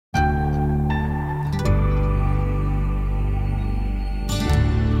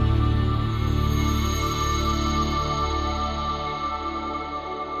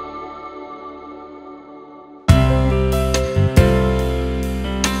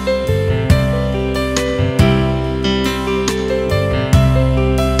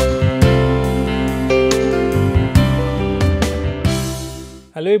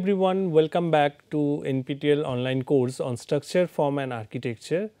Hello everyone, welcome back to NPTEL online course on structure, form and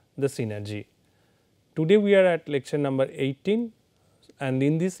architecture, the synergy. Today we are at lecture number 18 and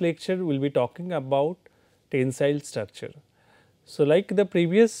in this lecture we will be talking about tensile structure. So, like the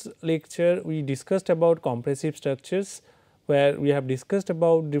previous lecture we discussed about compressive structures where we have discussed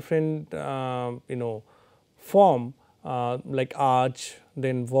about different form like arch,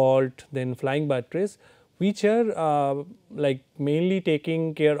 then vault, then flying buttress, which are like mainly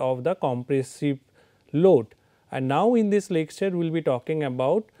taking care of the compressive load. And now in this lecture we will be talking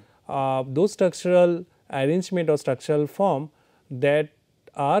about those structural arrangement or structural form that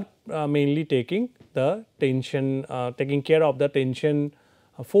are mainly taking the tension, taking care of the tension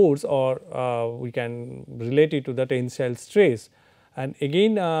force, or we can relate it to the tensile stress. And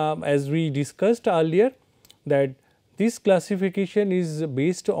again as we discussed earlier, that this classification is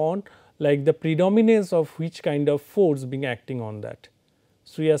based on like the predominance of which kind of force being acting on that.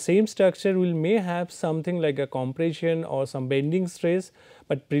 So, a same structure will may have something like a compression or some bending stress,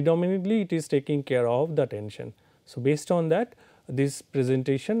 but predominantly it is taking care of the tension. So, based on that this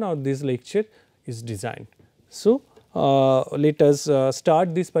presentation or this lecture is designed. So, let us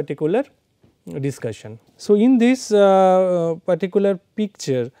start this particular discussion. So, in this particular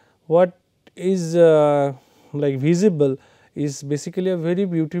picture what is like visible is basically a very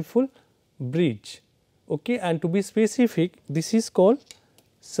beautiful bridge, okay, and to be specific this is called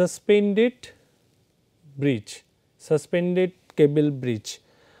suspended bridge, suspended cable bridge.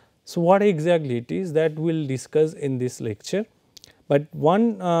 So, what exactly it is that we will discuss in this lecture, but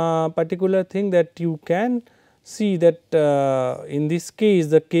one particular thing that you can see that in this case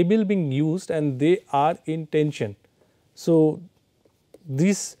the cable being used and they are in tension. So,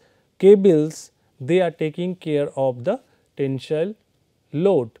 these cables they are taking care of the tensile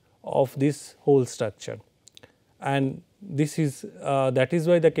load of this whole structure, and this is that is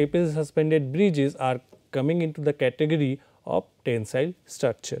why the cable suspended bridges are coming into the category of tensile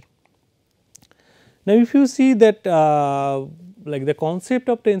structure. Now, if you see that like the concept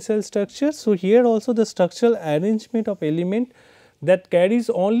of tensile structure, so here also the structural arrangement of element that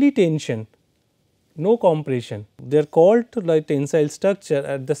carries only tension, no compression, they are called like tensile structure.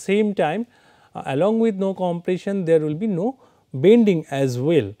 At the same time along with no compression there will be no bending as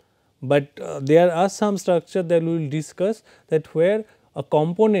well, but there are some structure that we will discuss that where a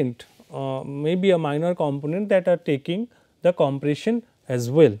component maybe a minor component that are taking the compression as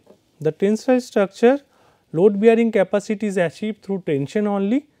well. The tensile structure load bearing capacity is achieved through tension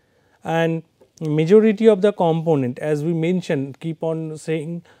only, and majority of the component, as we mentioned keep on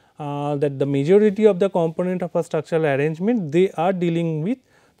saying that the majority of the component of a structural arrangement they are dealing with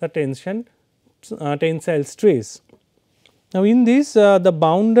the tension tensile stress. Now, in this the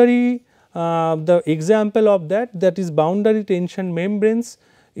boundary the example of that is boundary tension membranes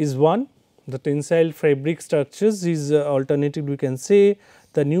is one, the tensile fabric structures is alternative we can say.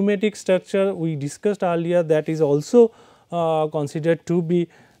 The pneumatic structure we discussed earlier, that is also considered to be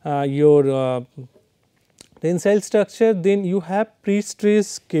your tensile structure. Then you have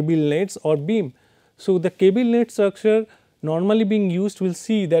pre-stress cable nets or beam. So, the cable net structure normally being used, we will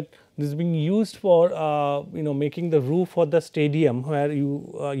see that this is being used for making the roof for the stadium where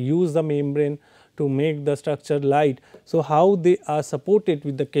you use the membrane to make the structure light. So, how they are supported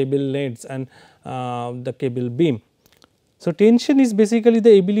with the cable nets and the cable beam. So, tension is basically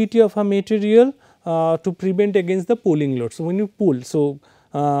the ability of a material to prevent against the pulling load. So, when you pull, so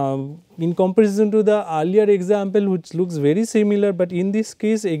in comparison to the earlier example which looks very similar, but in this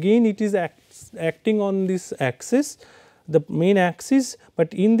case again it is acting on this axis, the main axis,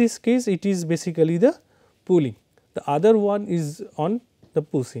 but in this case it is basically the pulling, the other one is on the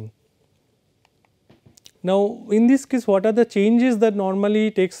pushing. Now, in this case what are the changes that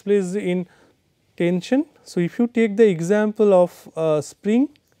normally takes place in tension? So, if you take the example of spring,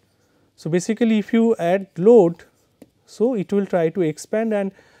 so basically if you add load, so it will try to expand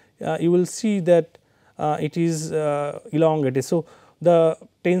and you will see that it is elongated. So, the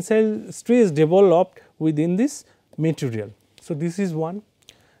tensile stress developed within this material. So, this is one.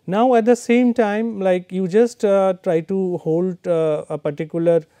 Now, at the same time like you just try to hold a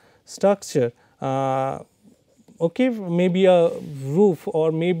particular structure, okay, maybe a roof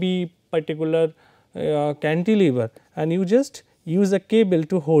or maybe particular cantilever, and you just use a cable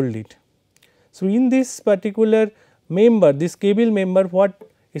to hold it. So, in this particular member, this cable member what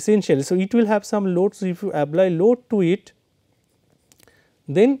essentially, so it will have some load. So, if you apply load to it,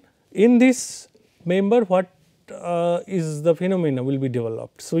 then in this member what is the phenomena will be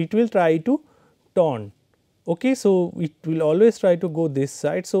developed. So, it will try to turn, okay. So, it will always try to go this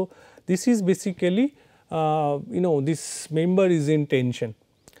side. So, this is basically this member is in tension.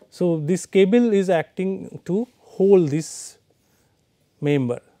 So, this cable is acting to hold this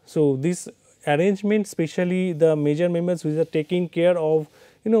member. So, this arrangement, especially the major members which are taking care of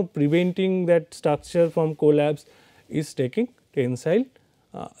preventing that structure from collapse, is taking tensile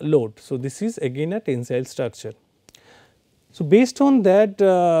load. So, this is again a tensile structure. So, based on that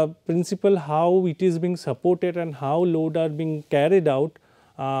principle, how it is being supported and how load are being carried out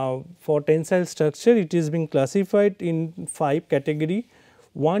for tensile structure, it is being classified in 5 category.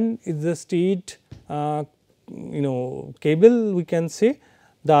 One is the state cable, we can say.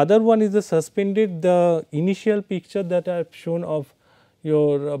 The other one is the suspended. The initial picture that I have shown of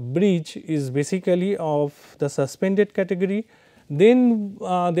your bridge is basically of the suspended category. Then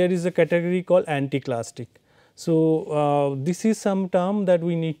there is a category called anticlastic. So, this is some term that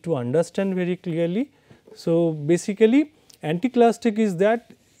we need to understand very clearly. So, basically anticlastic is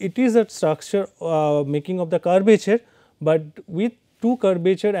that it is a structure making of the curvature, but with 2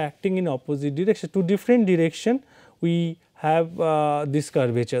 curvature acting in opposite direction, 2 different direction we have this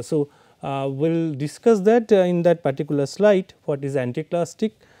curvature. So, we will discuss that in that particular slide, what is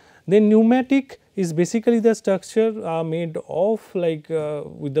anticlastic. Then pneumatic is basically the structure made of like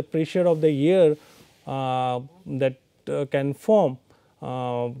with the pressure of the air that can form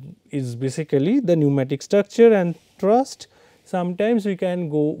is basically the pneumatic structure. And truss, sometimes we can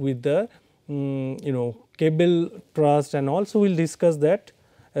go with the cable truss, and also we will discuss that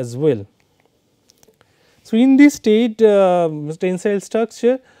as well. So, in this state tensile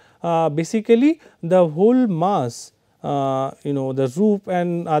structure, basically the whole mass, the roof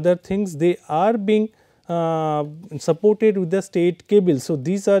and other things, they are being supported with the state cable. So,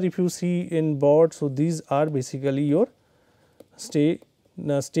 these are, if you see in board, so these are basically your stay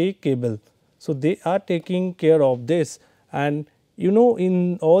cable. So, they are taking care of this, and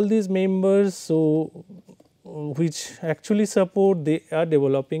in all these members, so which actually support, they are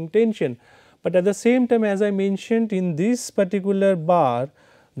developing tension. But at the same time, as I mentioned, in this particular bar,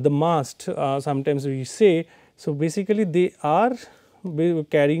 the mast, sometimes we say, so basically they are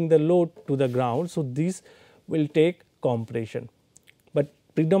carrying the load to the ground. So, this will take compression, but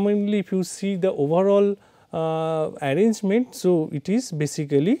predominantly if you see the overall arrangement, so it is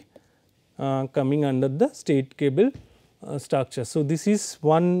basically coming under the state cable structure. So, this is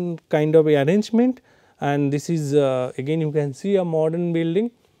one kind of arrangement, and this is again you can see a modern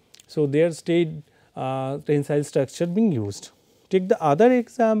building. So, their state tensile structure being used. Take the other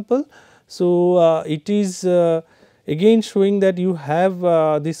example. So, it is again showing that you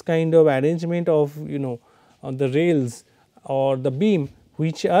have this kind of arrangement of on the rails or the beam,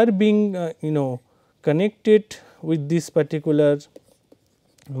 which are being connected with this particular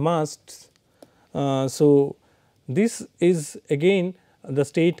masts. So, this is again the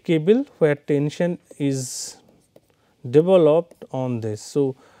state cable where tension is developed on this.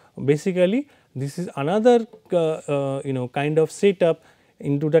 So, basically this is another kind of setup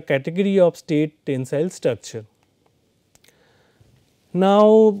into the category of state tensile structure.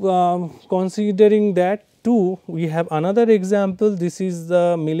 Now, considering that too, we have another example. This is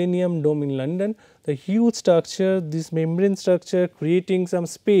the Millennium Dome in London, the huge structure, this membrane structure creating some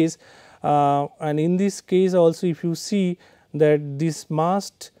space, and in this case also if you see that these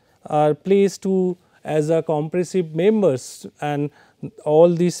masts are placed to as a compressive members, and all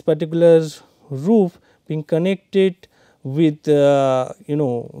this particular roof being connected with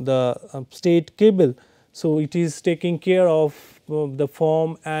the state cable. So, it is taking care of the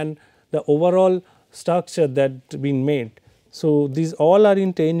form and the overall structure that been made. So, these all are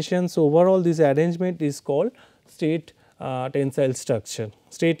in tension. So, overall this arrangement is called state tensile structure,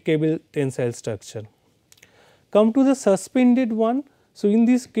 state cable tensile structure. Come to the suspended one. So, in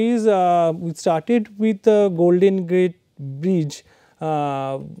this case we started with the Golden Gate Bridge,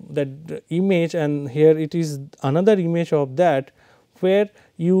 that image, and here it is another image of that, where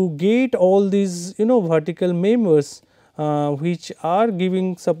you get all these vertical members which are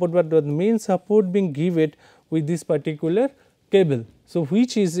giving support, but the main support being given with this particular cable. So,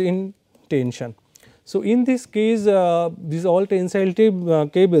 which is in tension. So, in this case these all tensile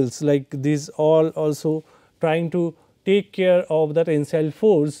cables like these all also trying to take care of the tensile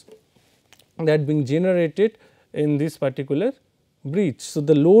force that being generated in this particular bridge. So,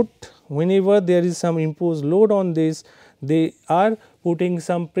 the load, whenever there is some imposed load on this, they are putting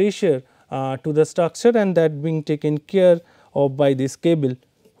some pressure to the structure, and that being taken care of by this cable,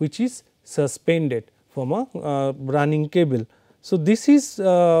 which is suspended from a running cable. So, this is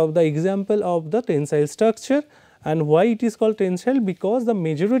the example of the tensile structure, and why it is called tensile, because the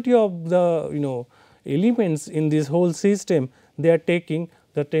majority of the elements in this whole system, they are taking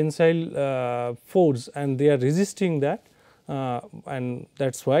the tensile force and they are resisting that and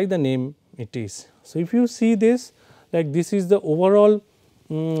that is why the name it is. So, if you see this, like this is the overall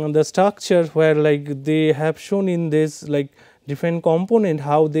the structure where like they have shown in this like different component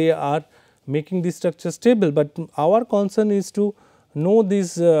how they are making this structure stable, but our concern is to know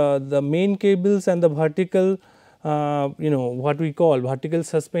this the main cables and the vertical what we call vertical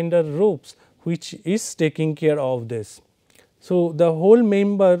suspender ropes, which is taking care of this. So, the whole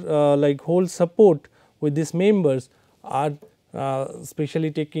member like whole support with these members are specially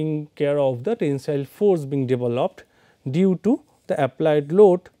taking care of the tensile force being developed due to the applied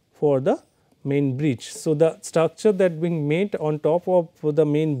load for the main bridge. So, the structure that being made on top of the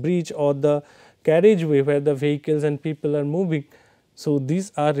main bridge or the carriageway where the vehicles and people are moving. So,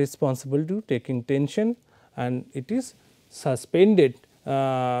 these are responsible to taking tension, and it is suspended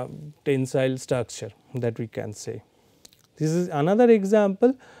tensile structure that we can say. This is another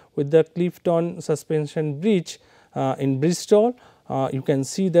example with the Clifton suspension bridge in Bristol. You can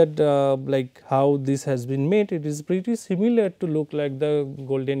see that like how this has been made. It is pretty similar to look like the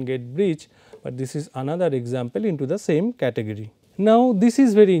Golden Gate Bridge, but this is another example into the same category. Now, this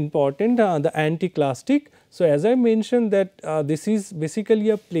is very important, the anticlastic. So, as I mentioned that this is basically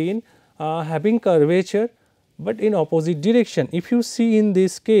a plane having curvature, but in opposite direction. If you see in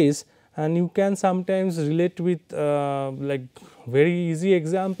this case, and you can sometimes relate with like very easy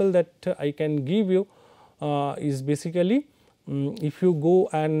example that I can give you is basically if you go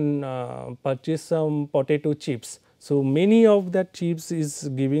and purchase some potato chips. So, many of that chips is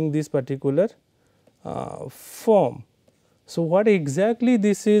giving this particular form. So, what exactly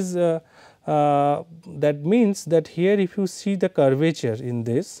this is that means that here if you see the curvature in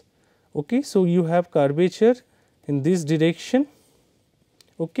this, okay. So, you have curvature in this direction,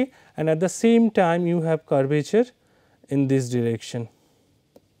 okay, and at the same time you have curvature in this direction.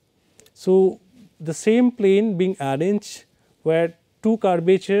 So, the same plane being arranged where two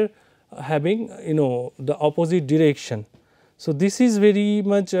curvature having the opposite direction. So, this is very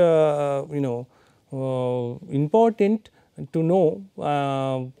much important to know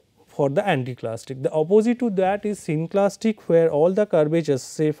for the anticlastic. The opposite to that is synclastic, where all the curvatures,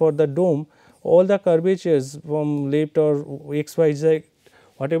 say for the dome, all the curvatures from left or x, y, z,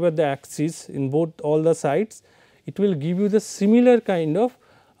 whatever the axis in both all the sides, it will give you the similar kind of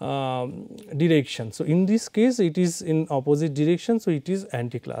direction. So, in this case it is in opposite direction. So, it is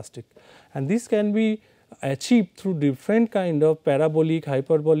anticlastic, and this can be achieved through different kind of parabolic,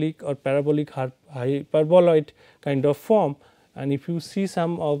 hyperbolic or parabolic hyperboloid kind of form. And if you see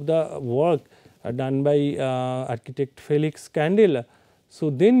some of the work done by architect Felix Candela, so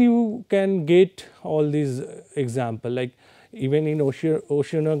then you can get all these example, like even in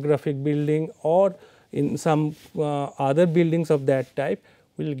oceanographic building or in some other buildings of that type,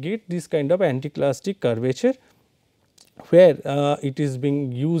 we will get this kind of anticlastic curvature, where it is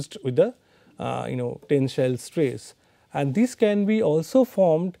being used with the tensile stress, and this can be also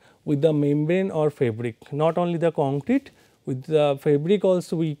formed with the membrane or fabric, not only the concrete, with the fabric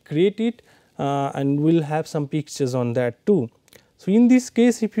also we create it, and we will have some pictures on that too. So, in this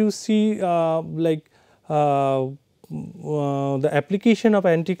case if you see like the application of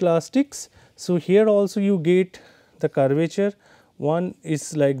anticlastics, so here also you get the curvature, one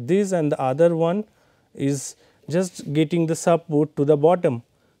is like this and the other one is just getting the support to the bottom.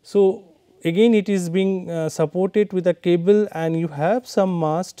 So, again it is being supported with a cable, and you have some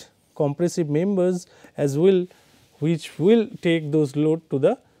mast compressive members as well, which will take those load to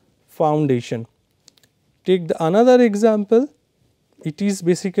the foundation. Take the another example, it is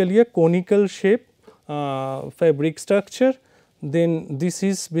basically a conical shape fabric structure, then this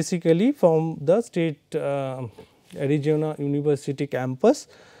is basically from the state Arizona University campus.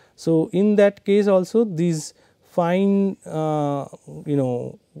 So, in that case also these fine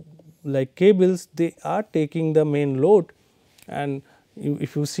like cables, they are taking the main load, and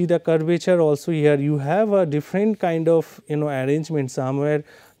if you see the curvature also here, you have a different kind of arrangement. Somewhere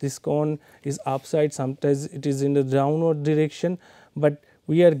this cone is upside, sometimes it is in the downward direction, but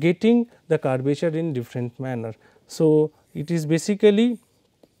we are getting the curvature in different manner. So, it is basically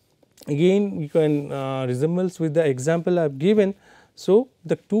again you can resembles with the example I have given. So,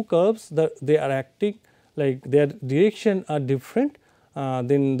 the two curves they are acting like their direction are different,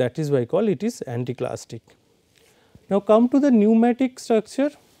 then that is why I call it is anticlastic. Now, come to the pneumatic structure.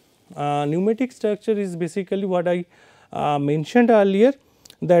 Pneumatic structure is basically what I mentioned earlier,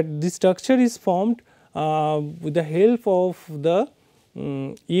 that this structure is formed with the help of the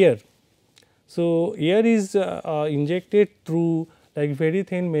air. So, air is injected through like very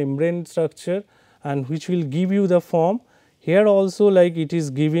thin membrane structure, and which will give you the form. Here also like it is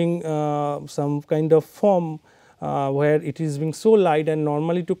giving some kind of form where it is being so light, and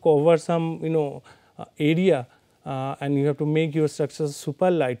normally to cover some area and you have to make your structure super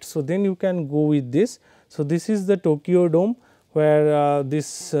light. So, then you can go with this. So, this is the Tokyo Dome, where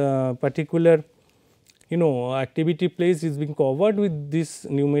this particular activity place is being covered with this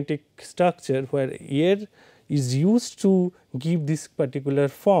pneumatic structure, where air is used to give this particular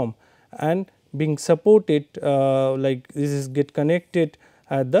form and being supported like this is get connected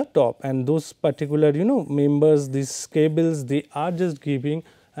at the top, and those particular members, these cables, they are just giving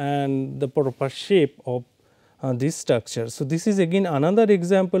and the proper shape of this structure. So, this is again another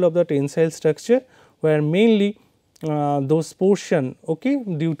example of the tensile structure, where mainly those portion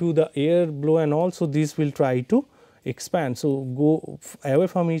due to the air blow and also this will try to expand. So, go away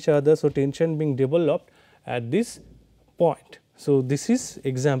from each other. So, tension being developed at this point. So, this is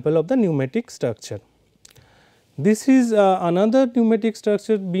example of the pneumatic structure. This is another pneumatic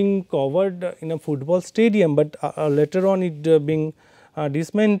structure being covered in a football stadium, but later on it being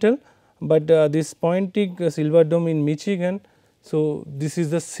dismantled, but this Pointing Silver Dome in Michigan. So, this is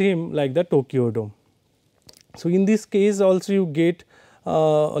the same like the Tokyo Dome. So, in this case also you get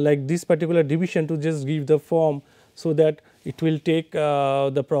like this particular division to just give the form, so that it will take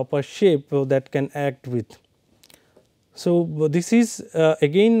the proper shape that can act with. So, this is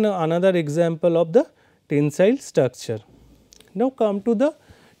again another example of the tensile structure. Now, come to the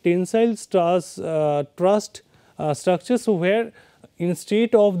tensile truss structure. So, where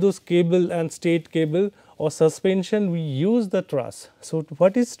instead of those cable and straight cable or suspension, we use the truss. So,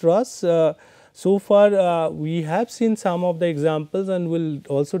 what is truss? So far we have seen some of the examples and we will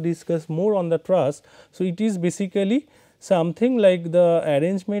also discuss more on the truss. So, it is basically something like the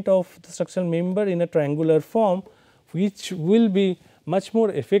arrangement of the structural member in a triangular form, which will be much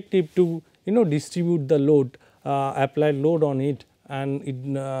more effective to distribute the load, applied load on it, and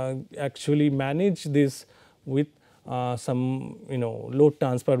it actually manage this with some load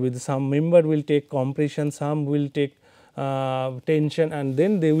transfer, with some member will take compression, some will take tension, and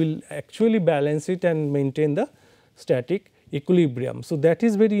then they will actually balance it and maintain the static equilibrium. So, that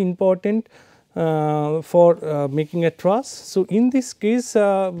is very important for making a truss. So, in this case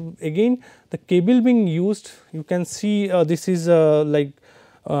again the cable being used, you can see this is like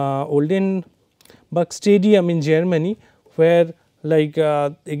Oldenburg Stadium in Germany, where like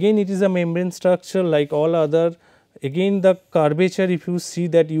again it is a membrane structure like all other. Again the curvature, if you see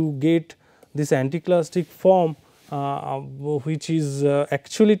that you get this anticlastic form which is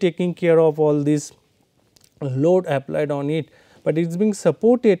actually taking care of all this load applied on it, but it is being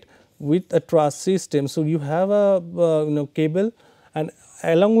supported with a truss system. So, you have a cable, and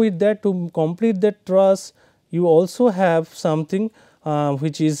along with that, to complete that truss you also have something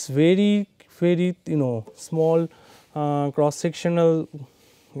which is very small cross sectional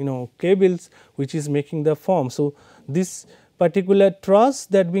cables which is making the form. So, this particular truss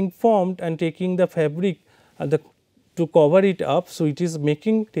that being formed and taking the fabric to cover it up. So, it is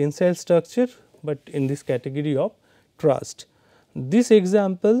making tensile structure, but in this category of truss. This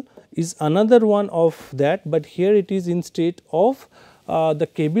example is another one of that, but here it is instead of the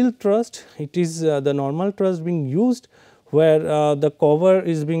cable truss, it is the normal truss being used, where the cover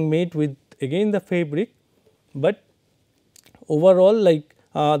is being made with again the fabric, but overall like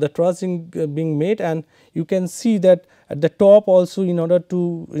the truss being made, and you can see that at the top also, in order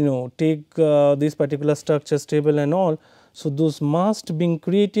to take this particular structure stable and all. So, those must being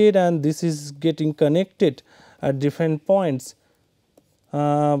created, and this is getting connected at different points,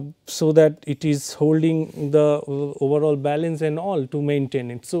 so that it is holding the overall balance and all to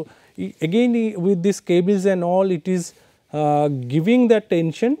maintain it. So, again with these cables and all, it is giving the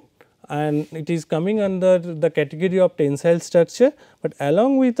tension, and it is coming under the category of tensile structure, but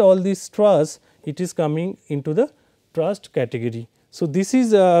along with all these truss, it is coming into the trussed category. So, this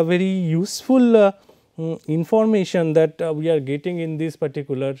is a very useful information that we are getting in this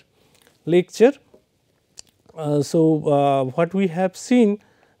particular lecture. So, what we have seen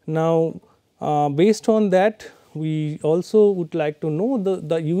now, based on that, we also would like to know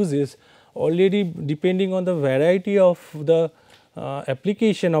the uses. Already depending on the variety of the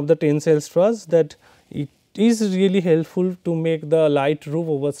application of the tensile truss, that it is really helpful to make the light roof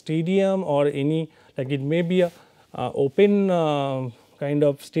over stadium, or any, like it may be a open kind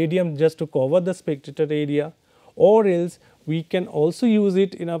of stadium just to cover the spectator area, or else we can also use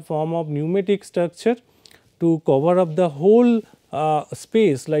it in a form of pneumatic structure to cover up the whole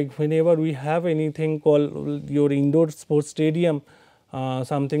space. Like whenever we have anything called your indoor sports stadium,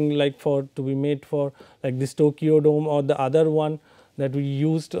 something like for to be made for like this Tokyo Dome or the other one that we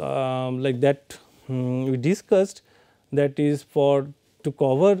used like that we discussed, that is for to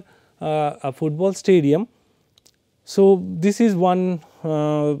cover a football stadium. So, this is one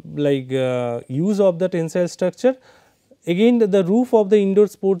use of the tensile structure. Again the roof of the indoor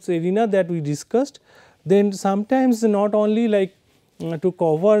sports arena that we discussed, then sometimes not only to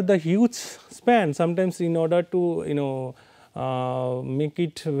cover the huge span, sometimes in order to make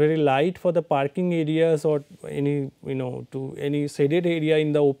it very light for the parking areas or any to any shaded area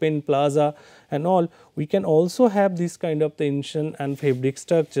in the open plaza and all, we can also have this kind of tension and fabric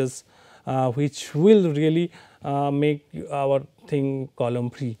structures which will really make our thing column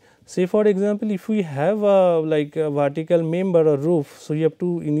free. Say for example, if we have a vertical member or roof, so you have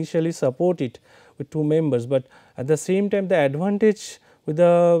to initially support it with two members, but at the same time the advantage with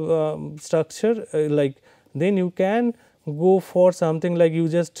the structure then you can go for something like you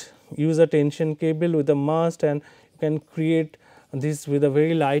just use a tension cable with a mast and you can create this with a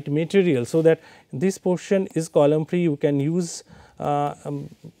very light material. So, that this portion is column free, you can use the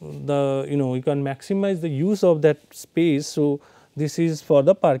you can maximize the use of that space. So, this is for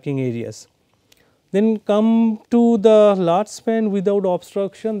the parking areas. Then come to the large span without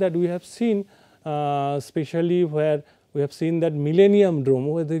obstruction that we have seen, especially where we have seen that Millennium Dome,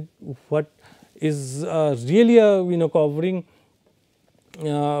 what is really covering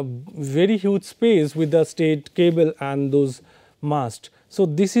very huge space with the straight cable and those mast. So,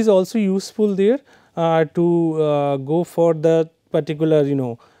 this is also useful there to go for the particular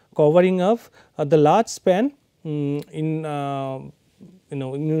covering of the large span in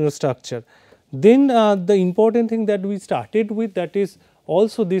structure. Then the important thing that we started with, that is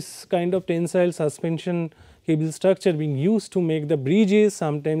also this kind of tensile suspension cable structure being used to make the bridges,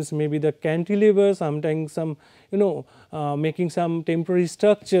 sometimes maybe the cantilever, sometimes some making some temporary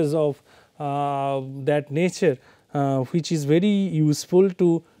structures of that nature, which is very useful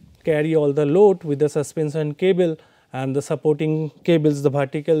to carry all the load with the suspension cable and the supporting cables, the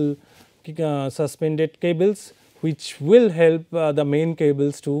vertical suspended cables, which will help the main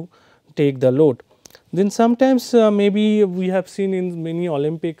cables to take the load. Then sometimes maybe we have seen in many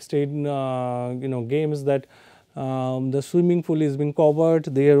Olympic state games that the swimming pool is being covered,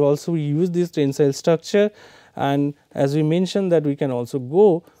 there also we use this tensile structure, and as we mentioned that we can also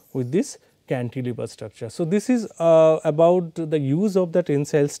go with this cantilever structure. So, this is about the use of the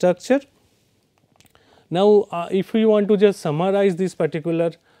tensile structure. Now, if we want to just summarize this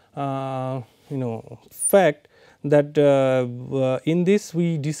particular fact, that in this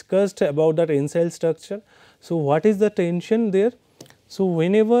we discussed about the tensile structure. So, what is the tension there? So,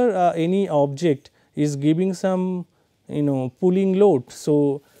 whenever any object is giving some pulling load,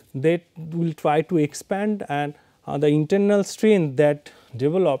 so that will try to expand, and the internal strain that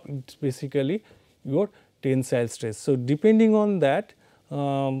develop, it's basically your tensile stress. So, depending on that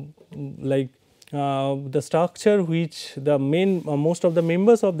the structure which the main most of the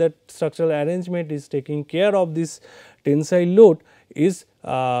members of that structural arrangement is taking care of this tensile load is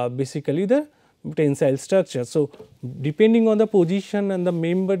basically the tensile structure. So, depending on the position and the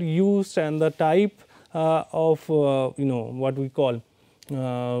member used and the type of what we call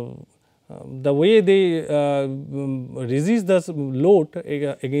the way they resist the load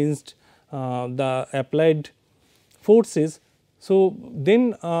against the applied forces. So,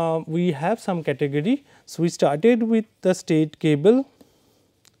 then we have some category. So, we started with the straight cable,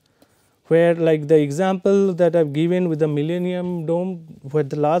 where like the example that I have given with the Millennium Dome, where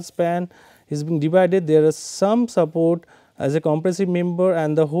the large span is being divided, there is some support as a compressive member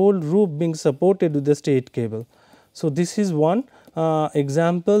and the whole roof being supported with the straight cable. So, this is one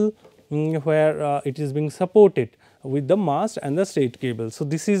example where it is being supported with the mast and the straight cable. So,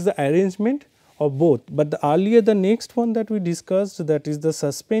 this is the arrangement of both, but earlier the next one that we discussed, that is the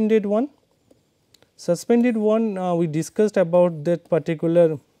suspended one. Suspended one we discussed about that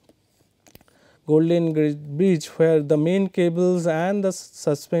particular Golden Bridge, where the main cables and the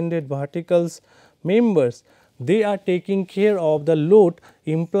suspended verticals members, they are taking care of the load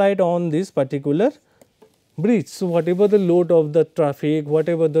implied on this particular bridge. So, whatever the load of the traffic,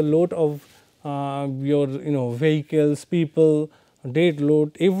 whatever the load of your vehicles, people, dead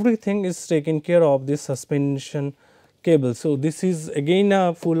load, everything is taken care of this suspension cable. So, this is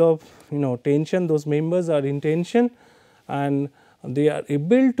again full of tension, those members are in tension and they are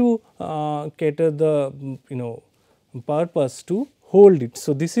able to cater the purpose to hold it.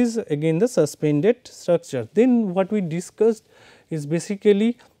 So, this is again the suspended structure. Then what we discussed is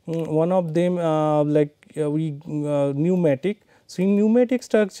basically one of them pneumatic. So, in pneumatic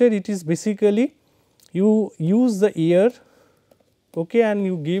structure it is basically you use the air, okay, and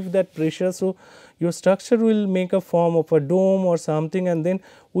you give that pressure. So, your structure will make a form of a dome or something, and then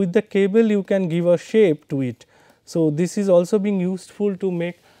with the cable you can give a shape to it. So, this is also being useful to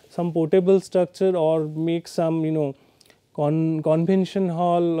make some portable structure or make some convention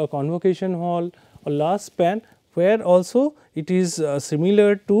hall or convocation hall or large span, where also it is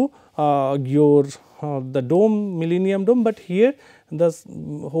similar to your the dome, Millennium Dome, but here the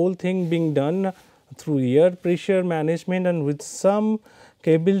whole thing being done through air pressure management and with some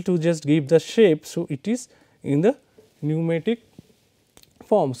cable to just give the shape. So, it is in the pneumatic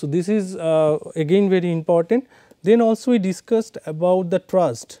form. So, this is again very important. Then also we discussed about the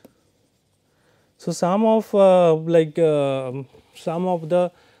trust. So, some of the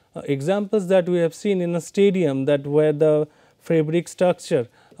examples that we have seen in a stadium, that where the fabric structure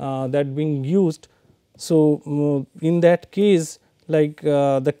that being used. So, in that case, like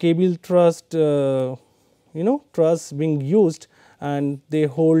the cable truss truss being used, and they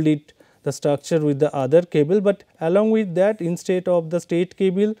hold it the structure with the other cable, but along with that, instead of the straight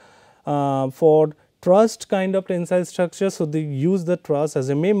cable for trussed kind of tensile structure. So, they use the truss as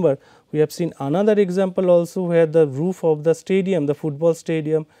a member. We have seen another example also where the roof of the stadium, the football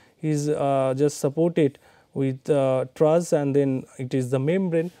stadium is just supported with truss, and then it is the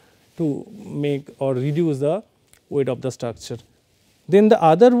membrane to make or reduce the weight of the structure. Then the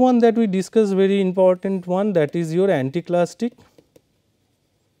other one that we discussed, very important one, that is your anticlastic.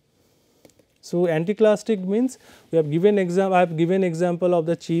 So, anticlastic means we have given example, I have given example of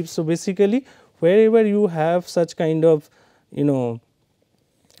the chips. So, basically wherever you have such kind of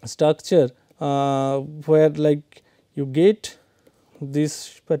structure where like you get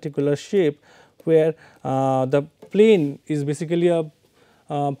this particular shape, where the plane is basically a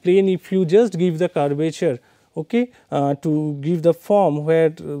plane, if you just give the curvature to give the form where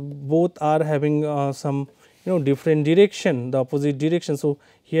both are having some different direction, the opposite direction. So,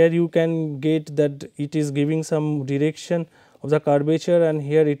 here you can get that it is giving some direction of the curvature, and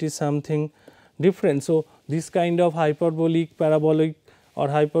here it is something different. So, this kind of hyperbolic, parabolic or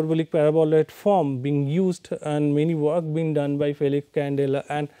hyperbolic paraboloid form being used, and many work being done by Felix Candela,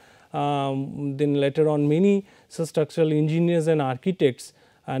 and then later on many structural engineers and architects,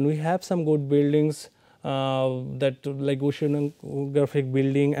 and we have some good buildings that like oceanographic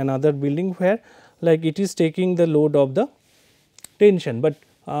building and other building, where like it is taking the load of the tension. But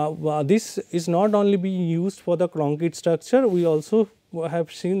this is not only being used for the concrete structure, we also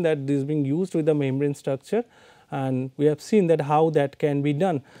have seen that this is being used with the membrane structure, and we have seen that how that can be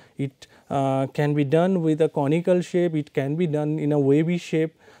done. It can be done with a conical shape, it can be done in a wavy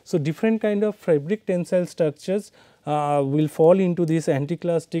shape. So, different kind of fabric tensile structures will fall into this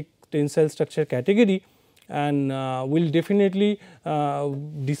anticlastic tensile structure category, and we will definitely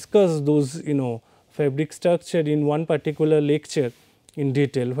discuss those fabric structure in one particular lecture in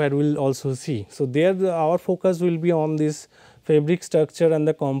detail, where we will also see. So, there our focus will be on this fabric structure and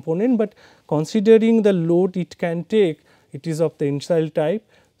the component, but considering the load it can take, it is of tensile type.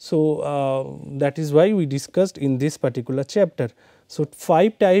 So, that is why we discussed in this particular chapter. So,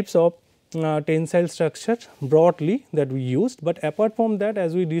 5 types of tensile structure broadly that we used, but apart from that,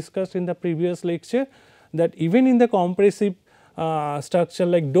 as we discussed in the previous lecture, that even in the compressive structure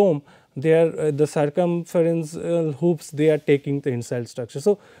like dome, there the circumference hoops, they are taking tensile structure.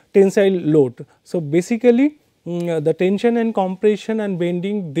 So, tensile load. So, basically the tension and compression and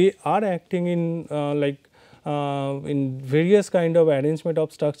bending, they are acting in in various kind of arrangement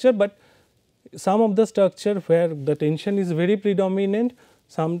of structure, but some of the structure where the tension is very predominant,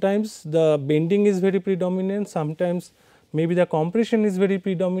 sometimes the bending is very predominant, sometimes maybe the compression is very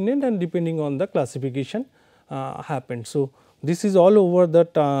predominant, and depending on the classification happened. So, this is all over the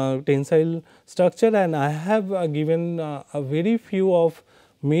tensile structure, and I have given a very few of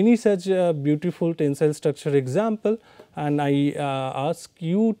many such beautiful tensile structure example, and I ask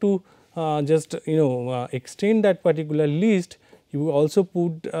you to just extend that particular list. You also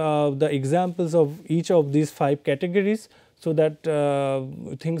put the examples of each of these 5 categories, so that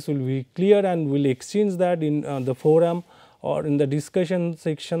things will be clear, and we will exchange that in the forum or in the discussion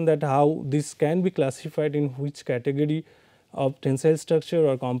section, that how this can be classified in which category of tensile structure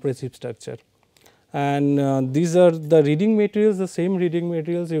or compressive structure. And these are the reading materials, the same reading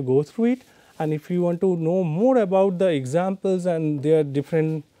materials, you go through it, and if you want to know more about the examples and their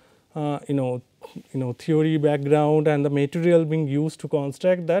different theory background and the material being used to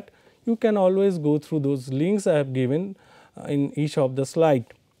construct that, you can always go through those links I have given in each of the slide.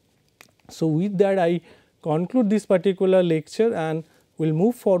 So, with that I conclude this particular lecture, and we will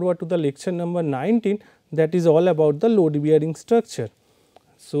move forward to the lecture number 19, that is all about the load bearing structure.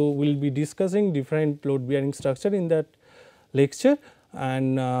 So, we will be discussing different load bearing structure in that lecture,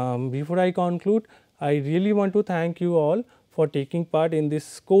 and before I conclude, I really want to thank you all for taking part in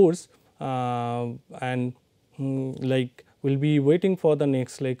this course, and like We will be waiting for the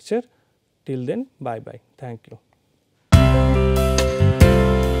next lecture. Till then, bye bye. Thank you.